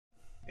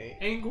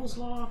Angle's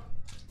Law.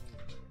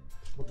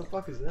 What the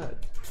fuck is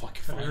that?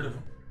 Fucking I've heard of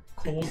him.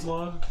 Cole's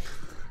Law.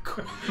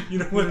 You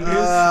know what it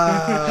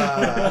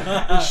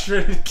is? It's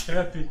shredded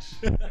cabbage.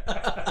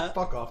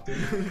 Fuck off,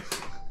 dude.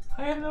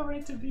 I have no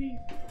right to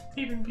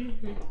even be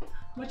here,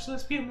 much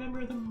less be a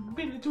member of the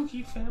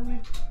Minaduki family.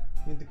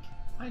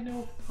 I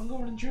know, I'm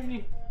going on a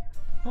journey.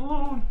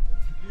 Alone.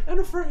 And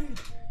afraid.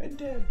 And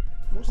dead.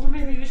 Or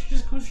maybe I should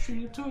just go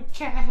straight up to a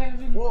cat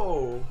heaven.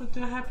 Whoa. With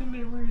the happy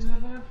memories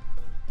I have.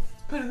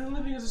 It's better than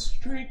living as a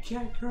stray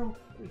cat girl.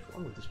 What's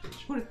wrong with this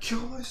bitch? I'm gonna kill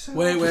myself.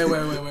 Wait.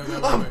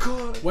 I'm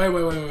good.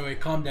 Wait.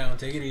 Calm down.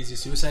 Take it easy.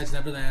 Suicide's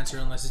never the answer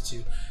unless it's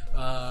you.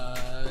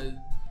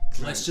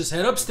 Let's just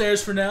head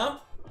upstairs for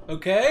now.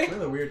 Okay? It's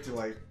really weird to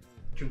like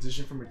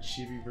transition from a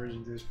chibi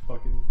version to this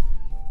fucking.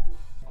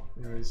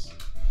 Anyways.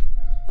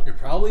 You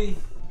probably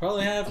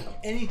have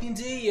anything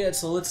to eat yet,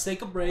 so let's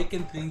take a break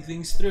and think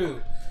things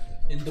through.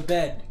 In the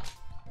bed.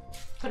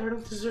 But I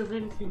don't deserve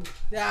anything.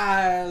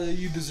 Ah,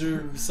 you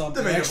deserve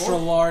something Debatable. extra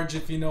large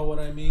if you know what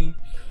I mean.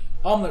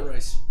 Omelet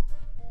rice.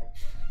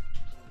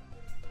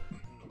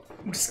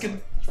 I'm just gonna.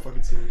 You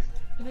fucking serious?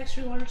 An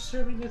extra large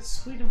serving that's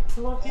sweet and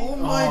fluffy. Oh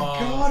my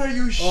god, are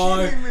you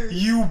shitting me?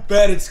 You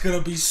bet it's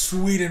gonna be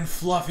sweet and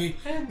fluffy.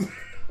 And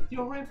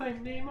you'll write my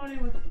name on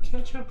it with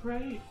ketchup,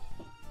 right?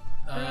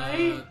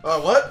 Right?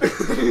 What?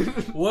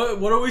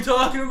 What are we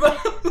talking about?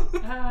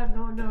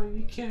 No,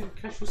 you can't,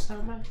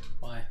 Kashu-sama.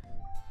 Why?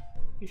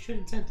 You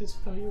shouldn't tell this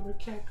about you're a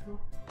cat girl.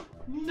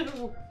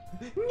 No!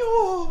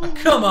 No!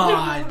 Come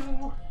on!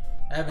 No.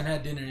 I haven't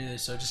had dinner either,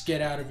 so just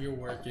get out of your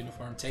work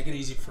uniform. Take it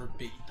easy for a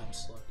bit, you dumb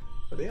slut.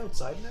 Are they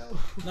outside now?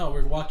 No,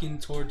 we're walking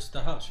towards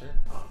the house,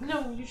 right?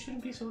 No, you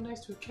shouldn't be so nice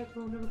to a cat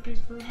girl who never pays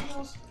for her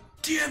meals.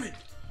 Damn it!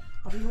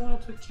 I'll be going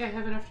up to a cat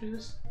heaven after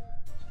this.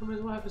 So I might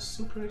as well have a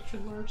super extra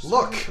large.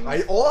 Look,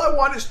 all I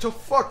want is to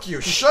fuck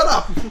you. Shut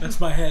up! That's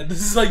my head. This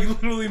is like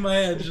literally my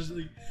head. Just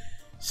like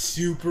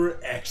super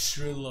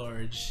extra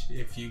large,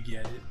 if you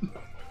get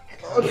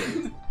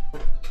it.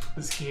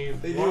 This game.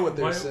 They knew what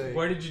they were saying.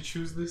 Why did you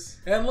choose this?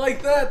 And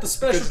like that, the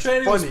special It's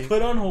training was funny.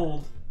 put on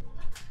hold.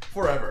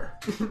 Forever.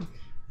 I'm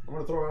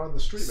gonna throw it out on the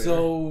street later.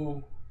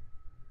 So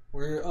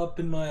we're up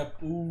in my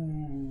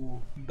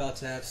about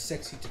to have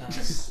sexy time.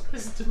 This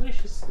is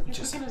delicious. Your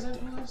Just- cooking is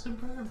endless and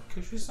burn.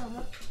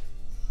 Kashu-sama.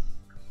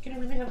 Can I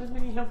really have as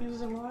many helpings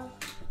as I want?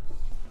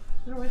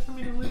 Is there a way for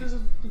me to live as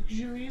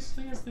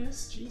luxuriously as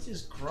this?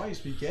 Jesus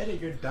Christ, we get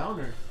it. You're a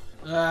downer.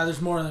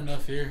 There's more than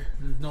enough here.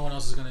 No one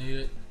else is gonna eat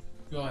it.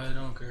 Go ahead, I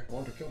don't care. I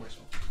want to kill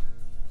myself.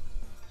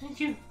 Thank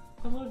you.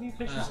 I love you,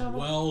 Kashu-sama.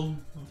 Well,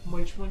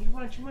 Munch, munch,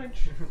 munch, munch.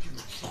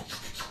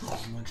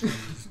 much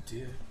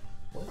dude.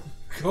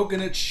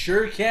 Coconut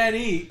sure can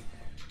eat.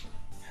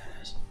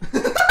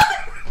 Did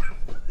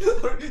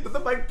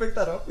the mic pick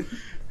that up?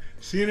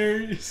 Seeing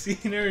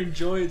her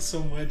enjoy it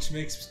so much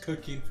makes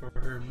cooking for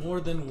her more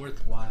than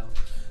worthwhile.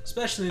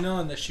 Especially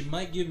knowing that she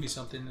might give me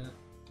something.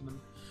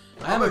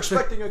 I'm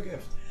expecting a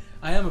gift.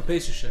 I am a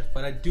pastry chef,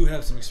 but I do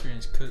have some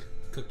experience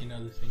cooking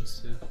other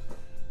things too.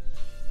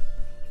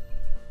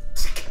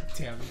 God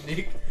damn it,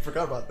 Nick.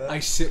 Forgot about that. I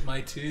sip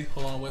my tea.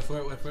 Hold on, wait for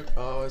it.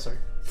 Oh, sorry.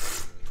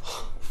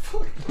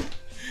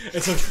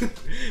 It's okay.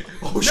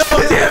 Oh No,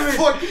 shit! damn it!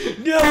 Fuck.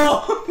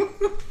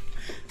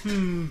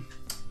 No!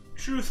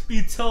 Truth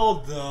be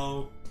told,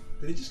 though.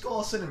 Did he just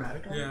call a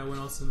cinematic? On? Yeah, I went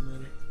all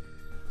cinematic.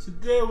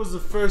 Today was the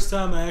first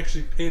time I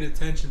actually paid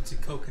attention to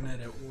Coconut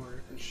at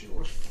work. And she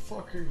was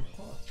fucking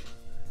hot.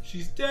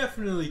 She's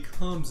definitely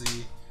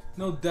clumsy,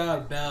 no doubt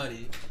about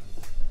it.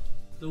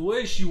 The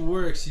way she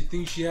works, you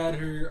think she had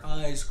her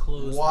eyes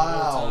closed the whole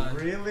Wow, time.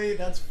 really?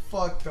 That's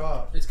fucked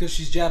up. It's because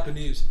she's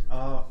Japanese.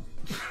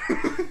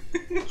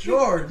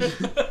 George.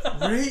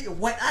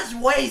 What? That's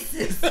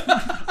racist.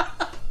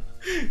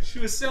 She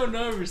was so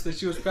nervous that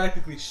she was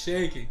practically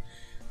shaking.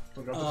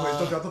 Don't drop the place.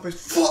 Don't drop the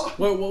place. Fuck.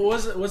 Wait, what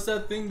was it? What's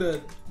that thing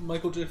that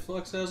Michael J.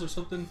 Fox has or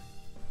something?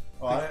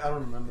 Oh, I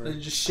don't remember. They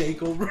just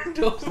shake over and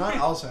over. It's not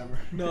Alzheimer.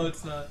 No,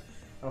 it's not.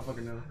 I don't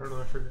fucking know. I don't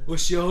know, I forget.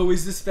 Was she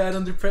always this bad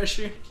under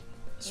pressure?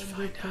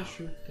 Under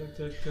pressure.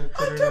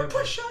 Under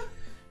pressure.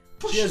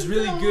 She has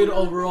really good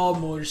overall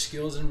motor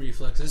skills and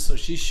reflexes, so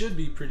she should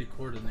be pretty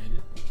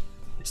coordinated.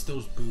 It's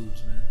those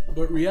boobs, man.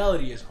 But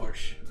reality is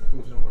harsh.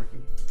 Boobs not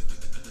working.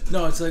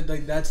 No, it's like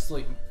that's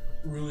like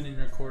ruining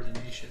her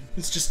coordination.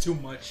 It's just too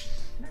much.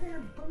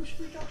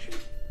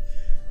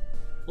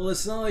 Well,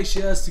 it's not like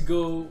she has to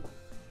go,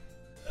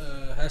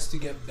 has to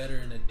get better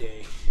in a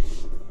day.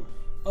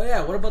 Oh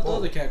yeah, what about the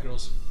other cat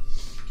girls?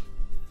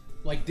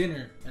 Like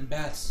dinner and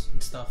baths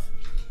and stuff.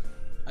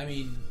 I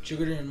mean,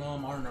 Sugar and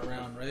Mom aren't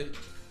around, right?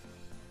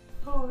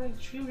 Oh, and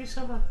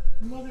Chiuri-sama,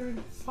 mother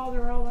and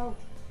father are all out.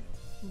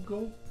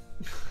 Go.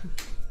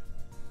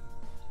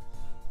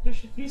 There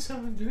should be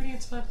some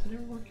ingredients left and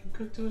everyone can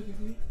cook to a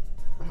degree.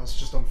 The house is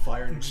just on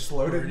fire and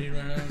exploded. Already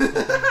run out of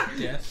fucking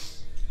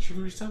death.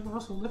 Chiuri-sama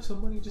also left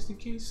some money just in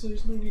case, so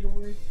there's no need to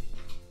worry.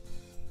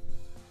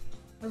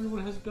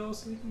 Everyone has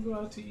bells so they can go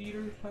out to eat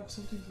or have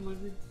something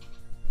delivered.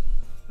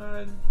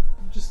 And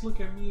just look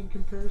at me in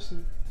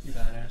comparison. You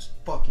badass.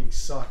 Fucking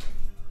suck.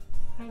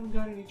 I haven't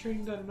got any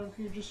training done and I'm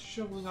here just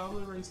shoveling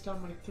omelet rice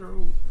down my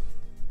throat.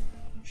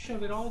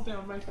 Shove it all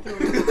down my throat.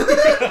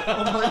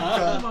 Oh my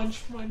god.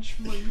 Munch, munch,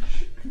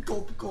 munch.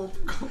 Gulp, gulp,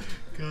 gulp.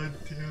 God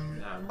damn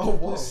it. I'm Oh,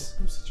 hopeless.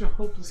 I'm such a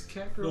hopeless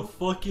cat girl. The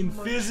fucking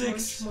Munch,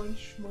 physics.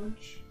 Munch, munch,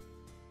 munch.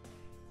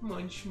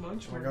 Munch,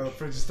 munch, Oh my munch. god, the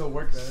fridge is still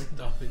working there.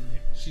 Stop it,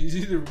 Nick. She's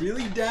either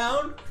really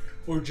down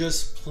or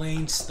just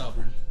plain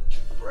stubborn.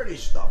 Pretty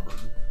stubborn.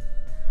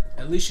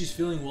 At least she's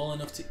feeling well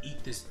enough to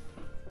eat this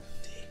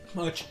dick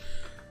much.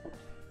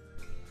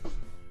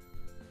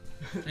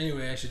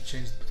 Anyway, I should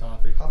change the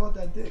topic. How about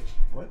that dick?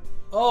 What?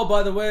 Oh,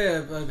 by the way,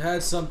 I've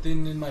had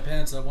something in my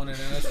pants I wanted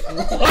to ask for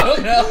a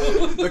while now.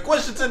 The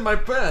question's in my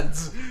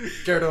pants.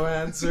 Care to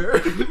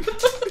answer?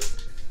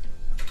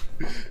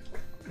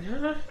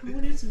 Yeah,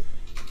 what is it?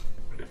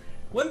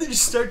 When did you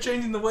start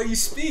changing the way you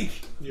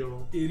speak?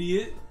 Yo,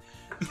 Idiot.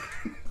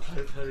 how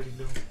did he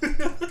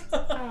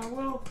know?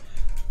 Well,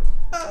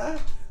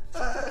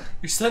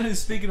 You're starting to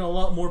speak a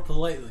lot more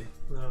politely.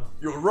 No.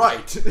 You're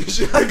right.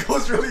 She like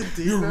goes really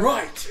deep. You're there.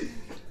 right.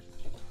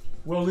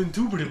 well,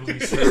 indubitably,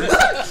 sir.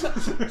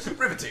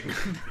 Riveting.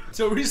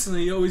 So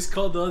recently, you always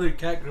called the other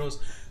cat girls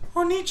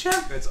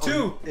onii-chan. It's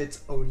Two. It's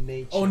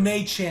onii-chan.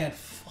 Onii-chan.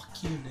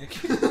 Fuck you,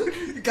 Nick.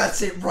 You gotta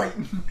say it right.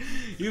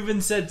 You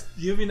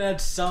even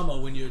had Sama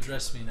when you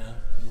addressed me now,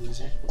 you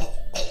loser.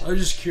 I was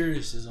just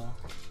curious, is all.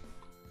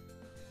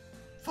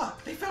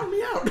 Fuck, they found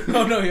me out.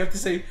 Oh no, you have to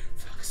say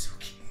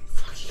Fuckasuki.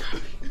 Fuck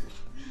you.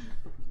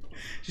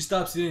 She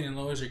stops eating and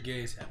lowers her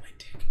gaze at my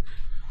dick.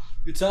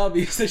 It's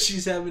obvious that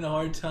she's having a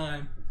hard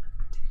time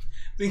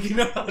thinking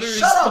of how to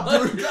Shut up,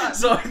 respond. dude. God.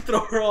 So I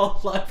throw her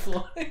all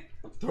lifeline.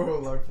 Throw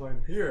a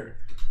lifeline here.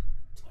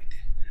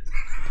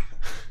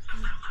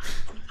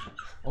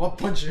 I'm gonna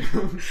punch you.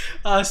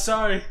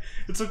 Sorry.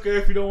 It's okay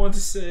if you don't want to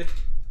say.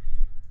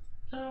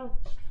 No,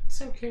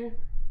 it's okay. Are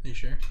you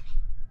sure?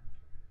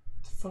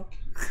 Fuck.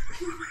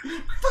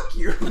 Fuck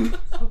you.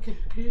 Fucking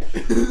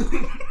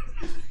bitch.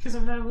 Because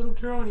I'm not a little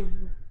girl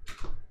anymore.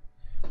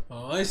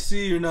 Oh, I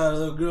see you're not a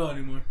little girl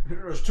anymore.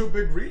 There's two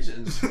big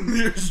reasons.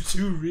 There's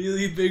two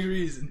really big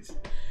reasons.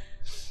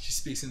 She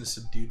speaks in a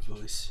subdued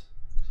voice.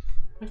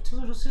 I have two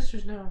little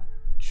sisters now.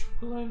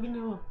 Chocolate and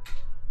vanilla.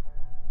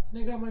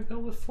 And I got my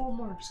belt with full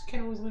marks.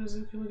 Can't always let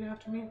Azuki look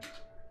after me.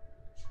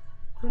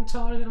 I'm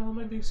taller than all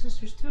my big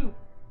sisters too.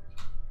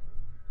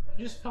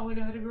 I just felt like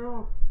I had to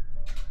grow up.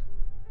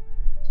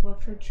 So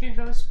after I changed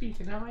how I speak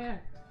and how I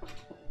act.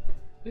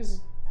 This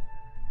is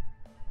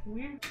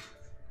weird.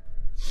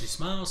 She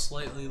smiles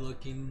slightly,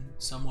 looking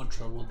somewhat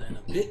troubled and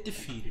a bit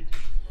defeated.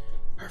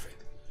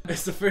 Perfect.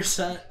 It's the first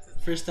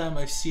time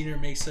I've seen her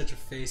make such a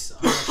face.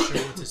 I'm not sure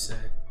what to say.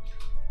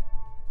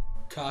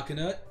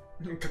 Coconut.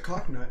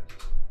 Coconut.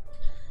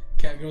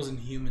 Cat girls and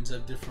humans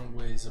have different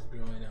ways of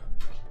growing up.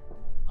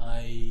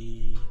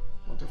 I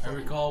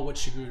recall what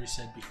Shiguru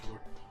said before.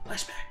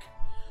 Flashback.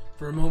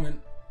 For a moment,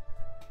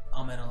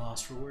 I'm at a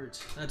loss for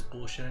words. That's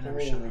bullshit. I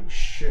never shut Holy up.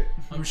 shit.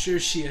 I'm sure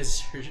she has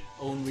her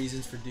own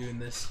reasons for doing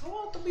this. I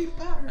want to be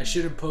better. I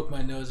shouldn't poke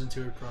my nose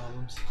into her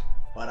problems.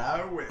 But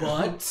I will.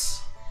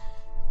 But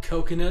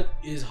Coconut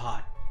is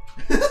hot.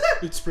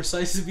 It's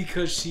precisely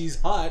because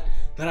she's hot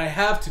that I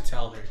have to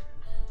tell her.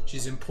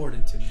 She's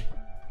important to me.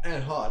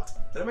 And hot.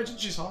 Did I mention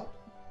she's hot?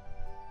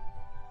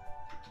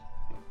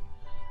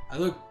 I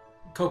look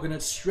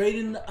Coconut straight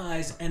in the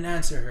eyes and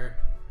answer her.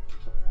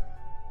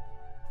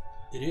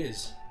 It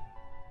is.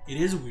 It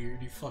is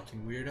weird, you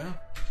fucking weirdo.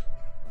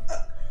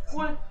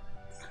 What?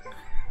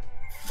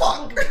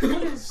 Fuck!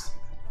 What is?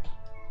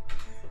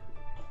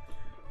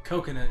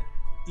 Coconut,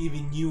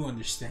 even you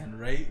understand,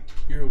 right?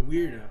 You're a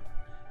weirdo.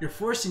 You're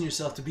forcing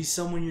yourself to be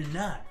someone you're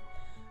not.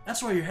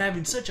 That's why you're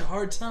having such a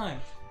hard time.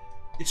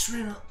 It's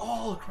written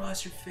all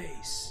across your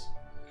face.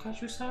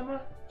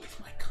 Kachu-sama? With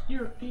my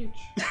You're a bitch.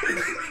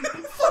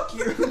 Fuck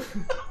you!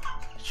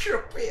 You're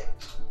a bitch!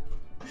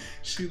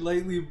 She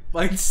lightly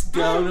bites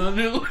down on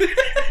her lip.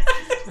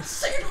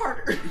 Say it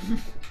harder!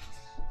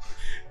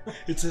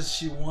 It's as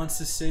she wants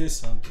to say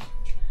something,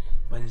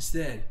 but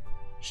instead,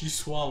 she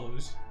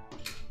swallows.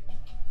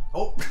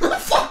 Oh,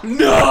 fuck!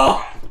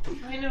 No!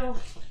 I know.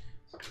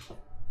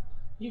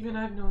 Even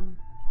I've known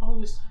all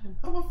this time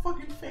I'm a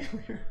fucking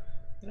failure.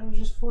 that I was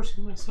just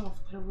forcing myself,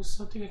 that it was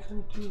something I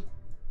couldn't do.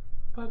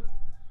 But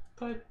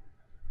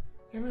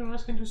everyone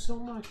else can do so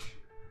much.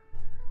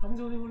 I'm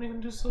the only one who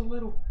can do so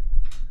little.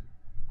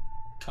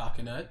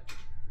 Coconut.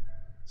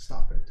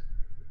 Stop it.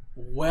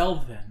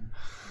 Well then.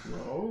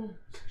 No.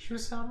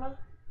 Kachu-sama?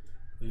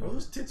 Are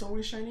those tits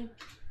always shiny?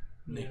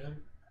 Nick.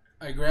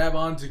 I grab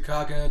onto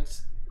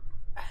Coconut's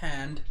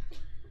hand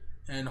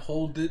and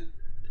hold it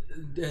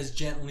as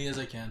gently as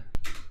I can.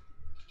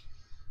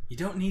 You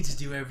don't need to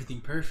do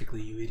everything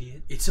perfectly, you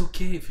idiot. It's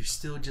okay if you're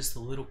still just a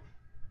little...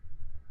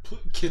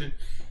 Kidding.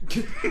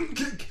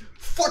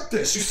 Fuck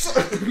this! You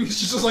suck! She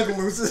just like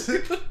loses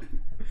it.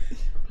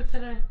 But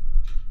then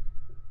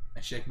I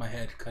shake my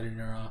head, cutting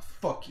her off.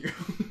 Fuck you.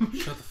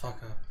 Shut the fuck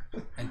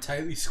up. And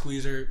tightly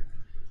squeeze her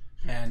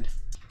hand.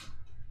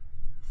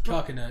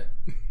 Coconut,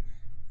 you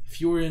If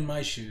you were in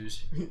my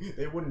shoes,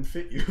 They wouldn't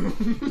fit you.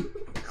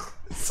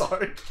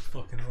 Sorry.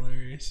 fucking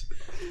hilarious.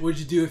 What'd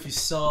you do if you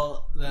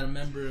saw that a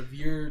member of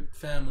your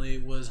family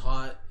was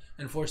hot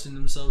and forcing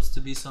themselves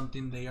to be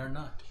something they are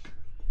not?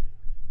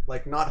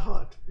 Like not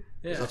hot.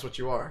 Yeah. 'Cause that's what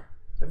you are.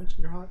 Did I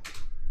mention you're hot?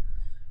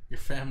 Your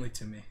family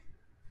to me.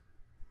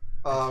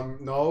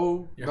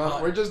 No. You're No,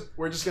 hot.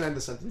 we're just gonna end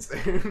the sentence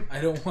there.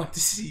 I don't want to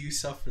see you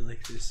suffer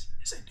like this.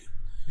 Yes, I do.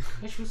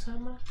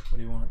 Aishu-sama? What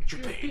do you want?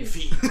 You're a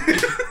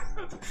bitch.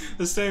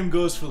 The same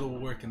goes for the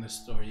work in the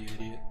store, you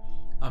idiot.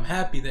 I'm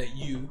happy that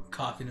you,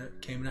 Coconut,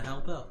 came to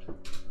help out.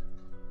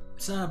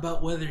 It's not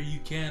about whether you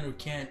can or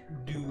can't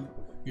do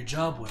your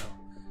job well.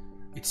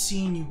 It's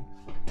seeing you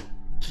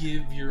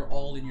give your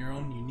all in your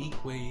own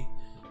unique way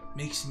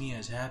makes me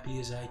as happy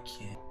as I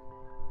can.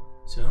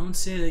 So don't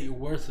say that you're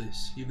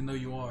worthless, even though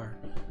you are,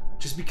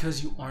 just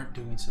because you aren't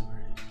doing so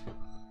great.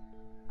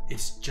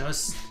 It's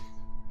just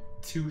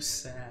too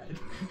sad.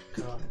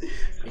 God.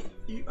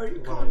 Are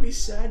you calling me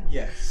sad?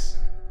 Yes.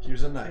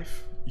 Here's a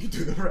knife. You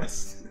do the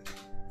rest.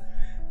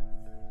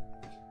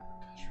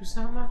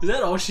 Aishu-sama? Is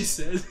that all she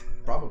said?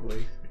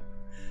 Probably.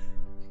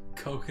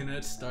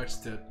 Coconut starts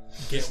to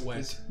get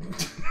wet,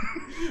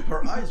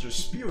 Her eyes are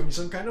spewing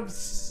some kind of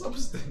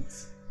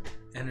substance.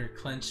 and her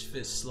clenched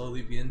fist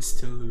slowly begins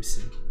to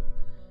loosen.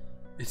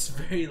 It's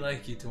very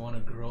like you to want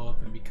to grow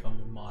up and become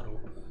a model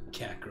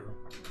cat girl.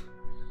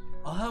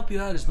 I'll help you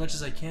out as much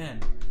as I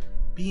can.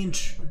 Be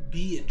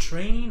it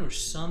training or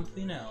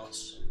something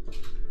else.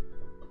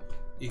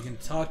 You can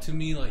talk to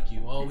me like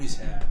you always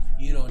have.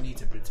 You don't need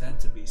to pretend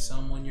to be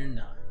someone you're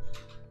not.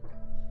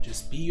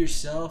 Just be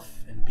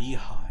yourself and be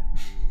hot.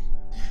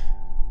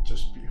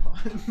 Just be hot.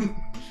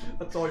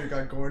 That's all you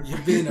got going.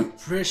 You've been a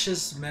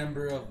precious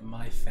member of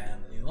my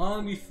family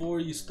long before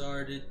you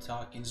started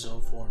talking so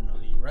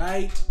formally,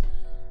 right?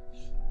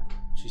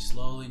 She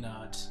slowly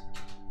nods,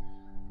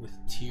 with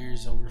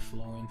tears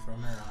overflowing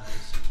from her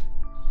eyes.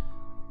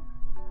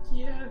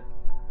 Yeah,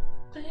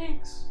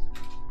 thanks,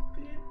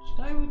 bitch.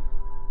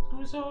 I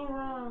was all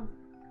wrong.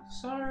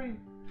 Sorry.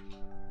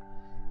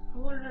 I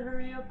wanted to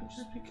hurry up and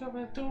just become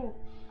an adult,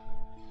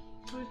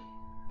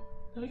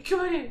 but I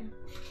couldn't.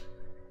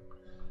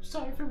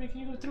 Sorry for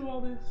making you go through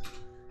all this.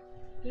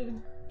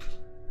 And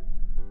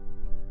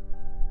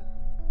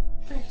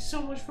thank you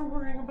so much for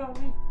worrying about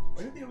me.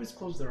 Why do they always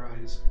close their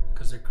eyes?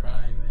 Because they're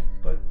crying, Nick.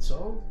 But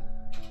so?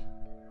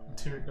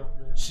 Tearing up,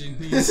 man. She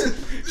needs.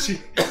 She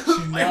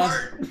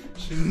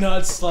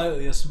nods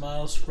slightly, a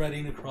smile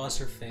spreading across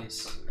her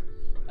face.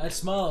 That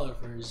smile of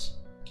hers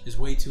is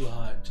way too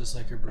hot, just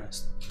like her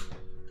breast.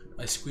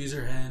 I squeeze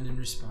her hand in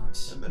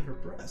response. And then her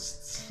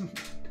breasts.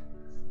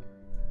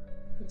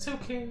 It's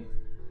okay.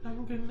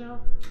 I'm good now.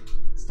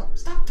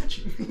 Stop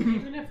touching me.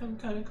 Even if I'm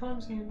kind of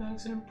clumsy and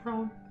accident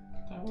prone,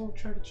 I won't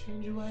try to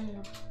change who I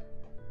am.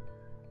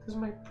 Because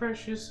my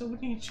precious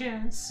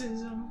onii-chan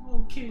says I'm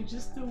okay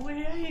just the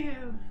way I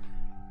am.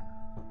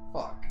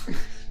 Fuck.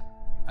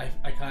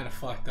 I kind of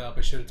fucked up.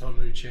 I should have told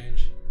her to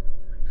change.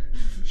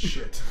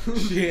 Shit.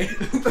 Shit.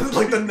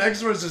 Like the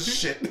next one is just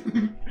shit.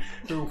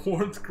 Her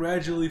warmth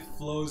gradually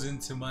flows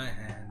into my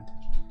hand.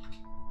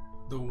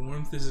 The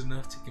warmth is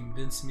enough to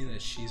convince me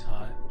that she's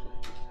hot.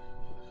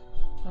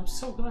 I'm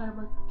so glad I'm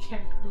a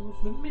cat girl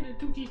of the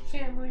Minaduki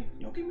family.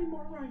 Yo, give me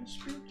more rice,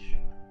 bitch.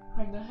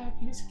 I'm the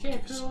happiest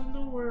cat girl in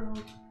the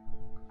world.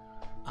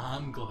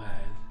 I'm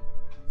glad.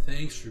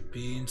 Thanks for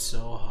being so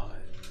hot.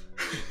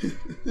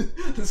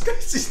 This guy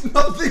sees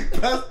nothing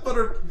past but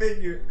her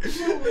figure.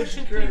 No, I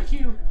should thank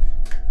you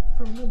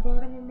from the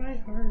bottom of my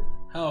heart.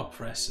 How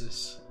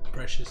precious.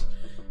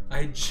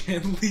 I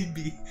gently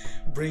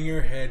bring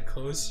her head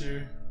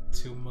closer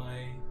to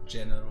my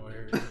genital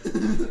area.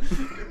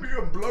 Give me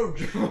a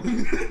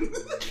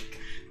blowjob.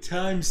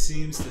 Time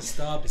seems to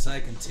stop as I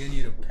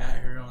continue to pat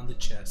her on the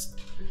chest.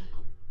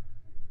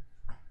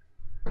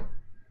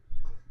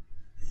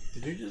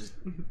 Did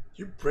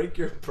you break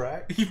your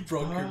back? You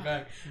broke her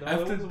back. No,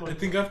 I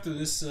think after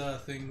this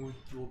thing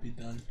we'll be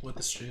done with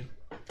the stream.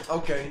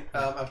 Okay,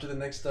 after the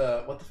next,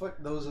 what the fuck?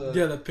 Those,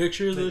 Yeah, the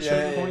picture that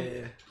showed the point.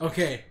 yeah.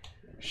 Okay.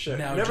 Shit.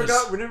 Now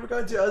we never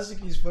got to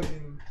Azuki's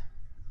fucking...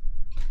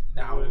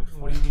 Now,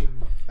 what do you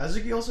mean?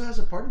 Azuki also has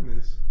a part in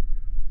this.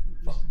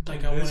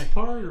 Like I this want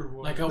part or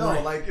what? like I No,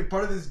 want like a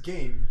part of this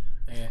game.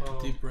 yeah,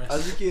 Oh. deep breath.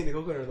 Azuki and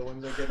NekoPara are the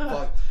ones that get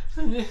fucked.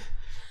 Oh yeah,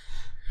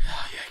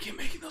 keep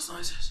making those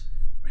noises.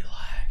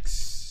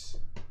 Relax.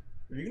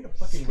 Are you gonna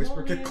fucking whisper?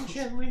 Slowly Get and close.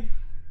 gently.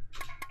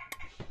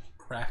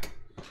 Crack.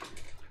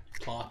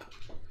 Plop.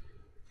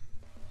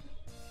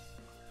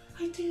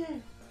 I did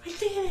it! I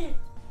did it!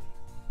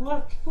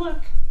 Look!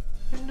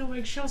 There's no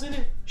eggshells in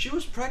it. She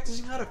was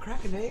practicing how to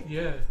crack an egg?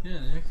 Yeah. Yeah,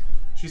 Nick.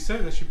 She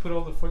said that she put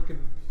all the fucking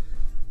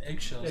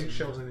Eggshells.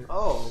 eggshells in it.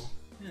 Oh.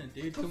 Yeah,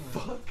 dude, The come on.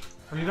 fuck?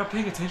 Are you not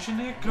paying attention,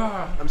 Nick?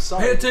 God. I'm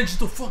sorry. Pay attention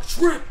to fuck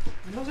trip.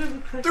 Those are the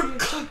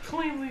correct so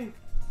cleanly.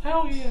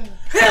 Hell yeah.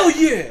 Hell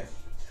yeah!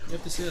 You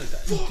have to say it like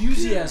that.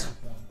 Enthusiasm.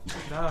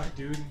 Nah,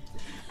 dude.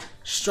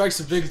 Strikes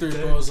a victory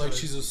pose like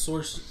she's a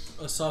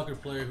soccer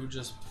player who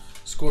just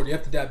scored. You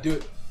have to dab. Do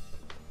it.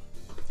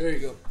 There you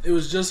go. It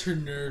was just her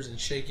nerves and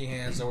shaking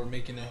hands that were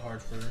making it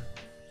hard for her.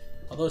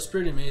 Although it's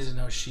pretty amazing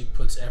how she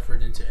puts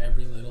effort into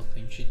every little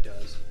thing she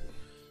does.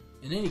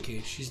 In any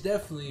case, she's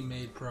definitely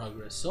made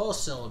progress, so I'll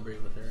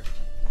celebrate with her.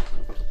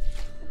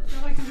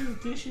 Now I can do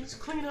the dishes,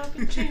 clean up,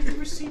 and change the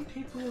receipt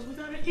papers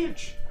without a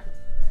hitch.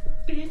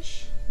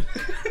 Bitch.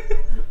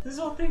 This is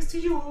all thanks to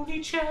you,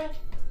 Oni-chan.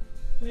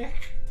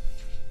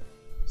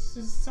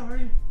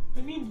 Sorry.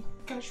 I mean,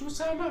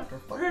 Kashu-sama.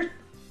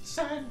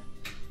 Son.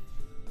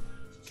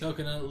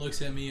 Coconut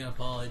looks at me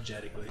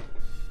apologetically.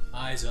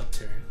 Eyes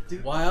upturned.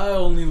 Dude. Why I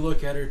only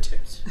look at her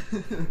tits.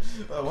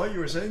 What, you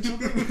were saying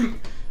something?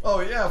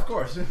 Oh yeah, of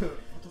course.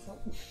 What the fuck?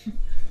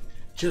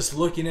 Just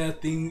looking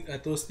at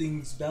those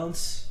things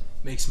bounce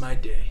makes my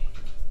day.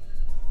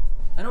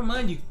 I don't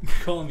mind you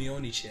calling me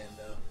Oni-chan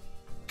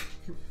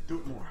though. Do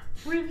it more.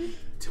 Really?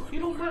 Do it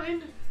you more. don't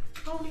mind,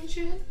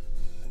 Oni-chan?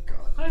 Oh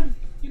god. I'm,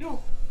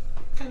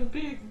 kind of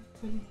big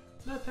and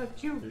not that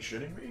cute. You're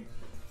shitting me?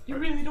 You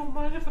really don't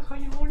mind if I call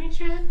you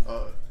Oni-chan?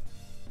 Are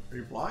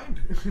you blind?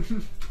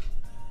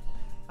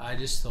 I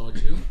just told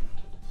you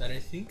that I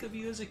think of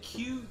you as a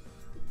cute,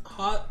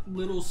 hot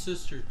little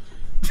sister.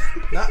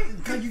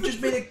 God, you just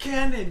made a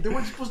canon. There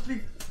wasn't supposed to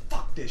be.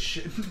 Fuck this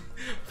shit.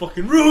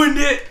 Fucking ruined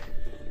it!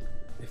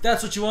 If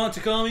that's what you want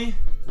to call me,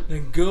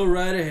 then go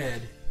right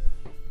ahead.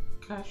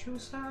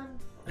 Kashu-san?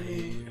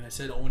 I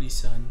said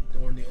Oni-san.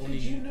 Oni-chan.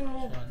 Did you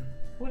know,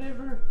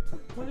 whenever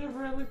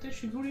I looked at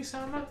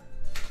Shiguri-sama,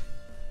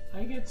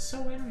 I get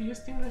so envious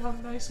thinking how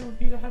nice it would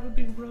be to have a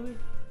big brother.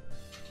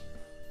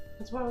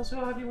 That's why I was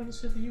so happy when you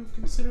said that you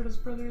considered us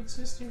brother and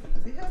sister.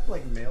 Do they have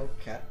like male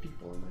cat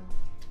people in there?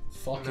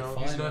 Fucking No,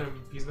 fine.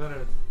 he's not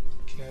a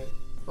cat.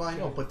 Well, I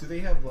know, but do they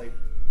have like?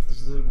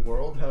 Does the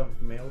world have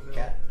male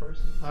cat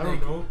person? I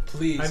don't know.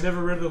 Please. I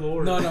never read the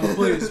lore. No,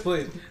 please.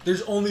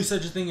 There's only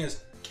such a thing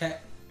as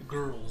cat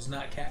girls,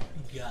 not cat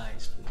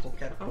guys. Well,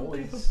 cat I'm a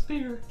boys.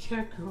 bigger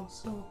cat girl,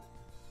 so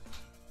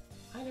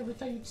I never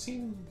thought you'd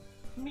seen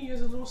me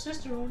as a little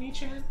sister,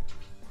 Oni-chan.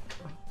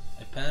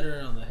 I pat her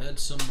on the head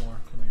some more.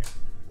 Come here.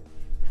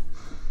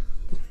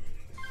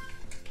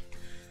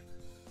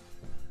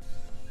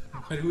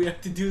 Why do we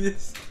have to do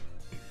this?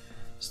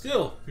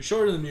 Still, you're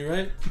shorter than me,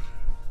 right?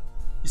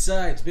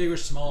 Besides, big or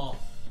small,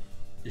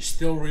 you're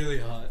still really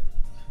hot.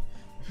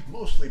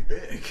 Mostly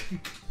big.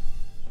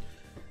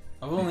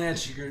 I've only had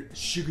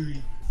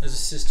Shiguri as a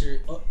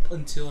sister up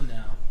until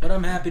now, but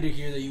I'm happy to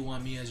hear that you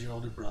want me as your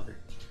older brother.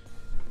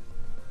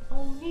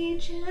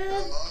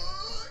 Oni-chan.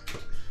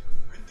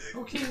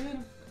 Okay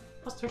then,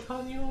 I'll start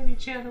calling you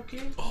Oni-chan,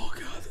 okay? Oh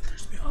god, that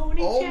turns me on.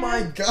 Oni-chan. Oh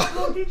my god.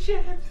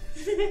 Oni-chan.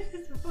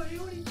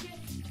 Oni-chan.